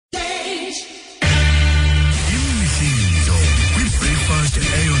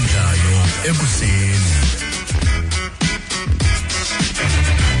ekuseni.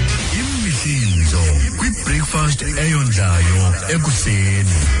 Imihlinzo kwi-breakfast eyondlayo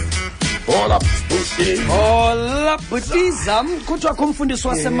ekuseni. Hola Butizam kuthiwa kumfundisi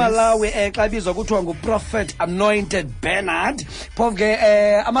waseMalawi xa bizwa kuthiwa nguProphet Anointed Bernard phofu ke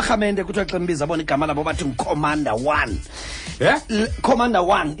amahamende kuthiwa xa mbiza bona igama labo bathi nguCommander 1. Commander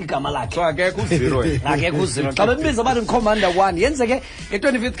 1 igama lakhe. So akekho u0 akekho u0 xa bembiza bathi nguCommander 1 yenzeke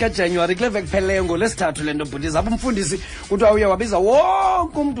nge-25th kaJanuary kuleve kupheleyo ngolesithathu lento Butizam umfundisi kuthiwa uye wabiza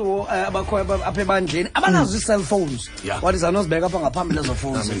wonke umuntu abakho apha ebandleni abanazo ii-cellphones wathi anozibeka apha ngaphambili lezo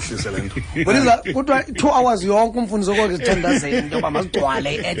phones. Butizam kuthiwa 2 hours yonke umfundisi okuzithandazela into yoba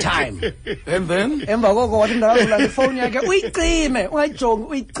mazigcwale i-airtime. And then Emva koko wathi ndakavula ifowuni yakhe uyicime ungayijongi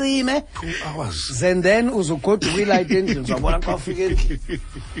uyicime 2 hours. and then uzogoduka uyilayite endlini uzabona xa ufika endlini.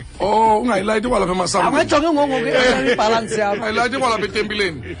 Ungayilayiti kwalapha emasambu. Angajongi ngoku ibhalansi yakho. Ungayilayiti kwalapha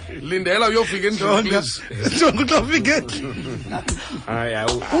etempileni. Lindela uyofika endlini please. Jonga xa ufika endlini.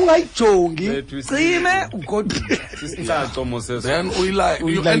 Ungayijongi cime ugoduke. Then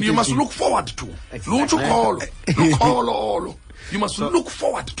and you must look forward to. Lutsho ukholo. You must look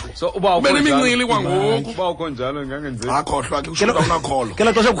forward to. So uba ukhonjalo kwangoku. Uba ukhonjalo ngangenze. Akhohlwa ke ushona unakholo.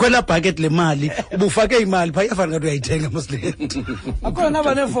 Kela xesha ukhwela bucket le mali ubufake imali pha iyafana ngathi uyayithenga mosle. Akhona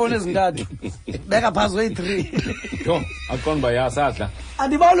naba neefowuni ezintathu. Beka phansi kwe-3. Yo, akonba yasadla.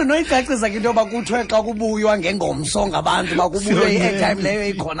 Andibawule noyicacisa ke into yoba kuthiwe xa kubuywa ngengomso ngabantu bakubuywe i-airtime leyo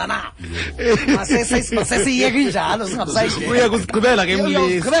ikhona na. Masesiyeke injalo singabusayidela. Uye kusigqibela ke mlisi.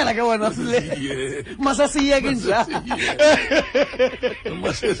 Uyagqibela ke wena sile. Masesiyeke injalo.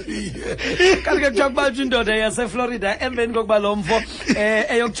 Kanti ke kuthiwa kubanjwa indoda yaseFlorida emveni kokuba lo mfo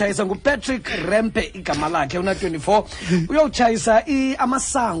eyokutshayisa nguPatrick Rempe igama lakhe una-24 uyokutshayisa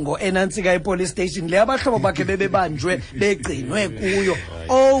amasango enantsika epolice station le abahlobo bakhe bebebanjwe begcinwe kuyo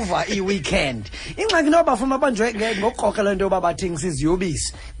over i-weekend. Ingxaki into bafuna babanjwe ngokuqoqela into yoba bathengisa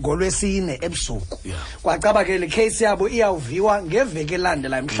iziyobisi ngolwesine ebusuku. Kwacaba ke le case yabo iyawuviwa ngeveki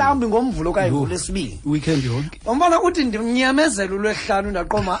elandelayo mhlawumbi ngomvulo kayivulo lesibini Weekend yonke. umbona uthi ndimnyamezela uLwesihlanu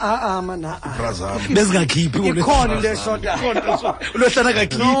ndaqoma mana Bezingakhiphi ikhona into eshotayo. uLwesihlanu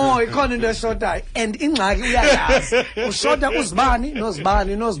akakhiphi. No, ikhona into eshotayo and ingxaki uyayazi ushota uzibani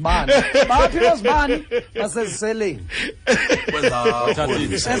nozibani baphi nozibani baseziseleni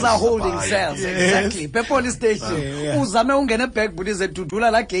as a holding cells. Exactly police station uzame ungena eback bulize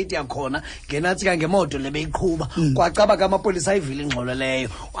dudula la gate yakhona ngenathi ka ngemoto lebeyiqhuba kwacaba kamapolisa ayivile ingxolo leyo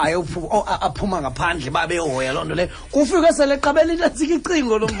aphuma ngaphandle babehoya loo nto leyo kufike sele qabela intsika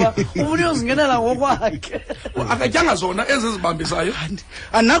icingo lomba ufuna uyozingenela ngokwakhe akatyanga zona ezizibambisayo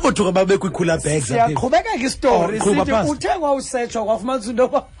anakothuka babe kwikhula bags apha. siyaqhubeka istory sithi uthe kwawusetshwa kwafumanisa into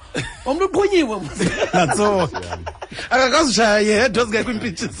yoba umuntu uqhunyiwe Natso. Akakazishaya yedwa zingekho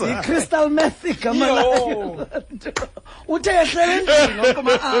impintshisa. i-crystal meth igama lakhe uthe ehlele endlini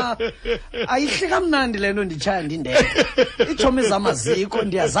ngokuba ayihle kamnandi le nto nditshaya ndindedwa iitshomi zamaziko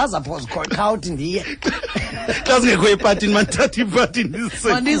ndiyazazi apho zikhawuthi ndiye Xa zingekho epatini mandithatha ipati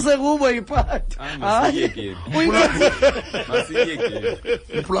mandise kubo ipati. Masiyeke.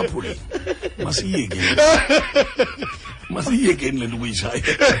 Uphulaphule. Masiyeke le nto kuyishaya.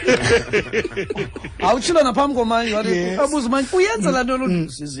 Awutshilo naphambi komanye wathi abuza manje uyenza la nto lo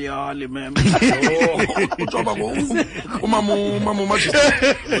siziyali mem. Ujoba umama majisi.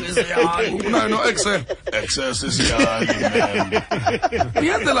 Unayo no excess isiyali mem.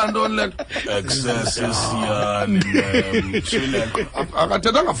 Uyenza la nto le excess isiyali mem.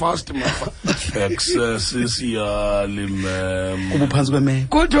 Akathethanga fast mafa. Excess isiyali mem. Ubuphansi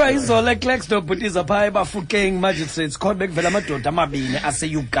kwemeko. Kuthiwa izolo eClerksdorp Butiza phaya eBafokeng Magistrates Court bekuvela amadoda amabini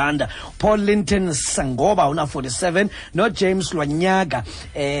ase-Uganda Paul Linton Sangoba una-47 noJames Lwanyaga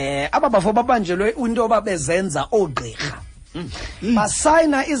aba bafo babanjelwe into babezenza oogqirha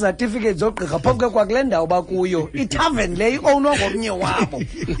basayina izatifiketi zogqirha phoke kwakule ndawo bakuyo itavern le i-ownwa ngomnye wabo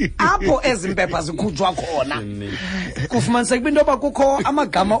apho ezi mpepha zikhutshwa khona kufumaniseka into yoba kukho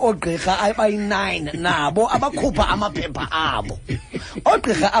amagama oogqirha abayi-9 nabo abakhupha amaphepha abo.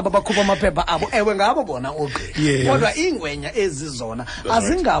 Oogqirha aba bakhupha amaphepha abo ewe ngabo bona oogqirha kodwa iingwenya ezi zona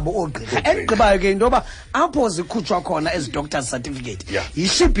azingabo oogqirha. Ekugqibayo ke into yoba apho zikhutshwa khona ezi doctors certificate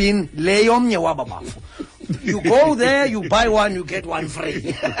yishibhini le yomnye waba bafu You go there, you buy one, you get one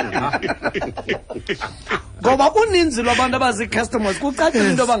free. Ngoba uninzi lwabantu abazi customers kucacile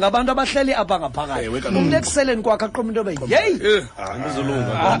into yoba ngabantu abahleli apha ngaphakathi. Umuntu ekuseleni kwakhe aqoma into yoba yeyi.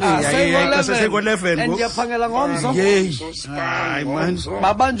 And ndiyaphangela ngomso. Hayi man.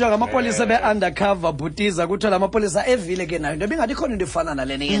 Babanjwa ngamapolisa be-undercover bhutiza kuthiwa la mapolisa evile ke nayo into ibingathi khona into efana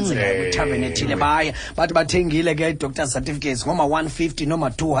nalena yenzekayo kwithaveni ethile baya bathi bathengile ke i-doctor certificates ngoma 150 noma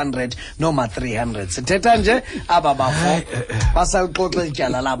 200 noma 300 sithetha nje aba bafo basaxoxa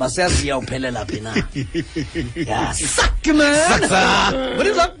ityala laba siyaziya uphelela phi na. Yeah, sakza.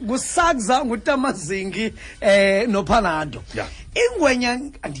 Buriza gusakza ngutamazingi noPhanado. Yeah. Ingwenya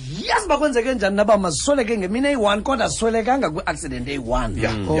andiyazi bakwenzeke njani naba masweleke ngemini eyi-1 kodwa swelekanga kwi-accident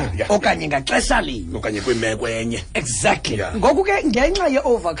eyi-1 okanye ngaxesha linye okanye kwimeko enye. Exactly. Ngoku ke ngenxa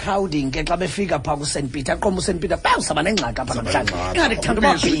ye-overcrowding ke xa befika phaa kuSt Peter aqoma uSt Peter usaba nengxaki apha namhlanje ingathi kuthanda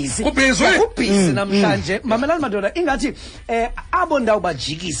uba kubhizi namhlanje. Mamelani madoda ingathi abo ndawo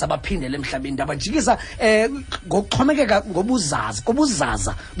bajikisa baphindele emhlabeni ndabajikisa ngokuxhomekeka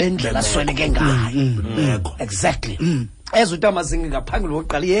ngobuzaza bendlela asweleke ngayo. Exactly. As utamazingi ngaphambili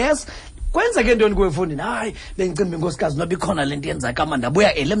wokuqala yes kwenzeke ntoni kuwe mfondini hayi bengicimba inkosikazi noba ikhona lento yenzeka manje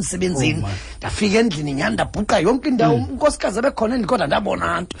ndabuya emsebenzini ndafika endlini nyani ndabhuqa yonke indawo unkosikazi abekhona endlini kodwa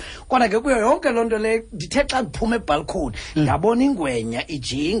ndabona nto kodwa ke kuyo yonke loo nto leyo ndithe xa ndiphuma ebhalkhoni ndabona ingwenya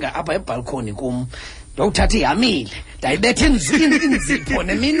ijinga apha ebhalkhoni kum ndokuthatha ihamile ndayibetha inzipho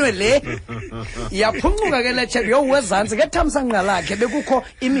neminwe le yaphuncuka ke le tshebe yowezantsi kethamsanqa lakhe bekukho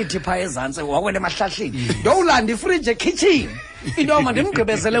imithi phaa ezantsi wakwele emahlahleni ndowulanda ifriji ekitchen into yoma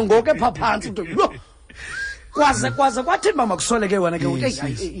ndimgqibezele ngoku epha phantsi into kwaze kwathi mama kusweleke wena ke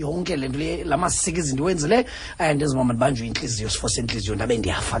uthi yonke le nto la masika izinto wenzile ndezimama ndibanjwe inhliziyo sifose inhliziyo ndabe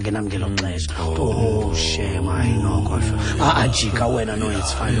ndiyafa ke nami ngelo xesha. Oh shame I know kodwa ajika wena no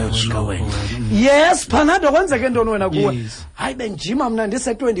it's fine no jika wena. Yes Phanado kwenzeke ntoni wena kuwe? Hayi benjima mna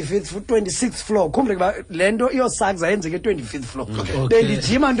ndise 26th floor khumbule le nto iyosakza yenzeke 25th floor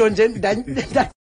bendijima nto nje